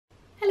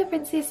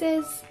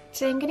princesses!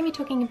 Today I'm going to be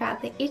talking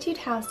about the Etude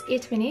House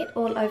Etoinette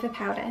All Over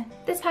Powder.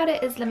 This powder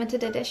is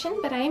limited edition,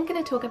 but I am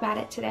going to talk about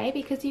it today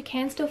because you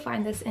can still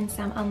find this in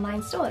some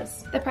online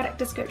stores. The product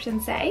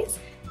description says,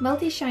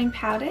 multi-shine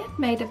powder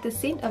made of the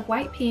scent of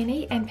white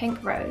peony and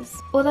pink rose.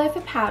 All over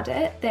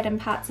powder that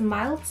imparts a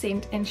mild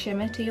scent and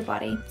shimmer to your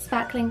body.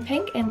 Sparkling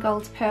pink and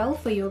gold pearl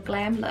for your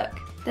glam look.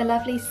 The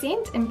lovely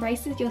scent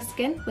embraces your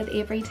skin with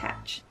every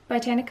touch.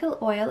 Botanical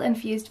oil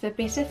infused for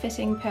better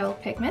fitting pearl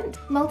pigment.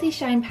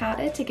 Multi-shine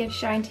powder to give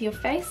shine to your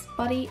face,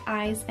 body,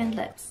 eyes and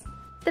lips.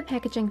 The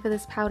packaging for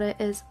this powder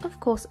is of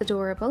course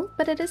adorable,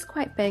 but it is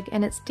quite big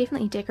and it's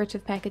definitely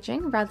decorative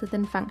packaging rather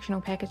than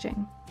functional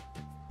packaging.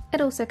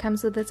 It also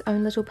comes with its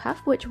own little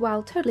puff, which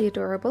while totally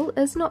adorable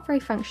is not very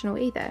functional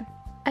either.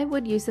 I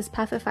would use this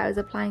puff if I was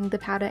applying the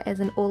powder as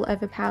an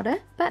all-over powder,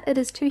 but it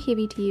is too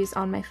heavy to use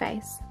on my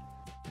face.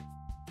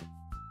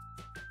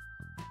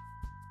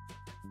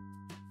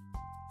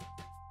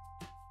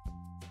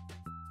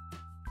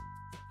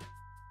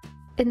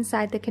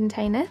 Inside the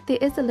container, there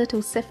is a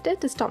little sifter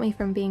to stop me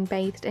from being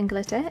bathed in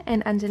glitter,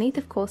 and underneath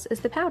of course is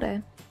the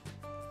powder.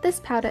 This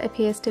powder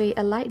appears to be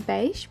a light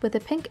beige with a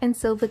pink and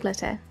silver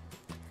glitter.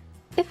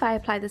 If I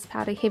apply this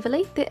powder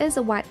heavily, there is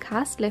a white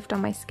cast left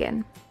on my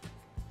skin.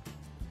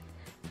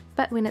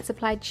 But when it's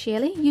applied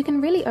sheerly, you can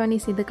really only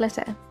see the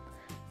glitter.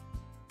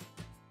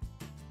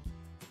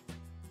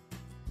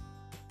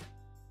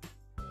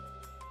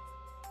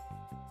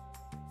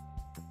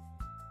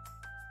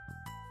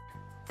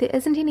 There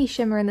isn't any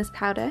shimmer in this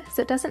powder,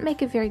 so it doesn't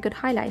make a very good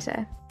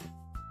highlighter.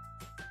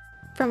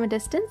 From a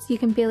distance, you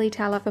can barely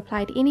tell I've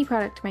applied any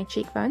product to my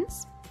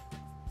cheekbones.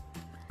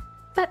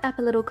 But up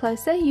a little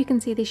closer, you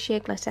can see the sheer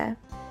glitter.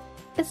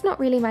 It's not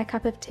really my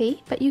cup of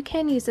tea, but you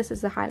can use this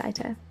as a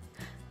highlighter.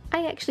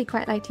 I actually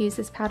quite like to use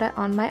this powder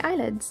on my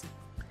eyelids.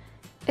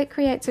 It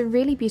creates a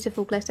really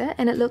beautiful glitter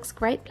and it looks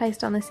great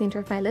placed on the centre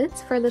of my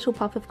lids for a little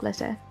pop of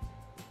glitter.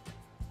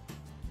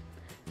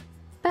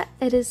 But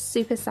it is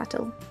super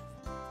subtle.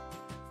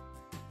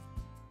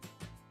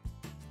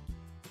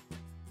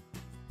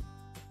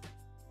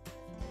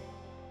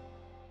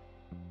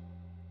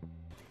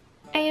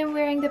 I am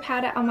wearing the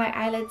powder on my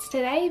eyelids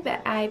today,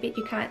 but I bet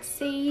you can't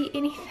see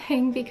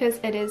anything because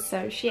it is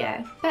so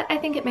sheer. But I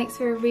think it makes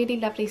for a really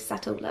lovely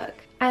subtle look.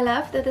 I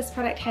love that this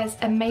product has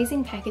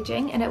amazing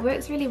packaging and it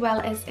works really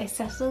well as a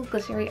subtle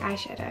glittery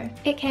eyeshadow.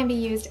 It can be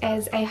used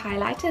as a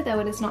highlighter, though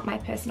it is not my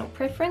personal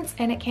preference,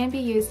 and it can be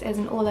used as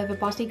an all-over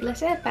body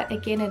glitter, but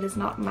again it is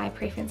not my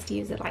preference to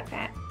use it like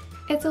that.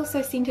 It's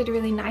also scented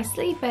really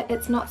nicely, but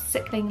it's not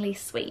sickeningly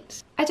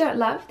sweet. I don't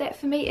love that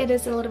for me it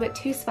is a little bit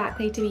too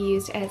sparkly to be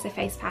used as a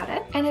face powder,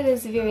 and it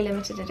is very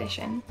limited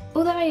edition.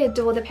 Although I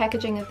adore the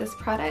packaging of this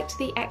product,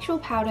 the actual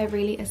powder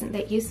really isn't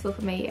that useful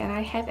for me, and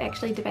I have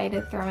actually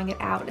debated throwing it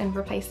out and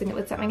replacing it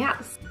with something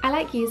else. I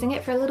like using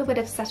it for a little bit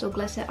of subtle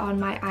glitter on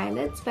my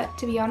eyelids, but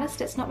to be honest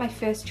it's not my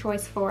first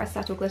choice for a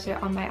subtle glitter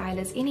on my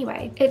eyelids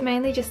anyway. It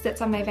mainly just sits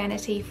on my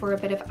vanity for a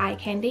bit of eye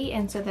candy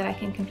and so that I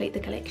can complete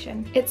the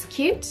collection. It's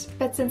cute,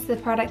 but since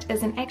the product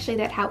isn't actually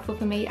that helpful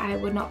for me, I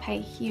would not pay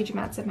huge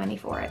amounts of money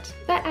for it.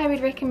 But I would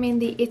recommend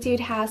the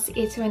Etude House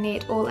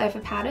Etoinette All Over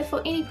Powder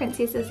for any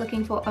princesses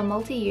looking for a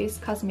multi-use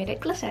cosmetic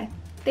glitter.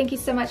 Thank you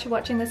so much for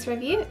watching this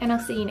review, and I'll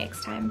see you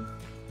next time.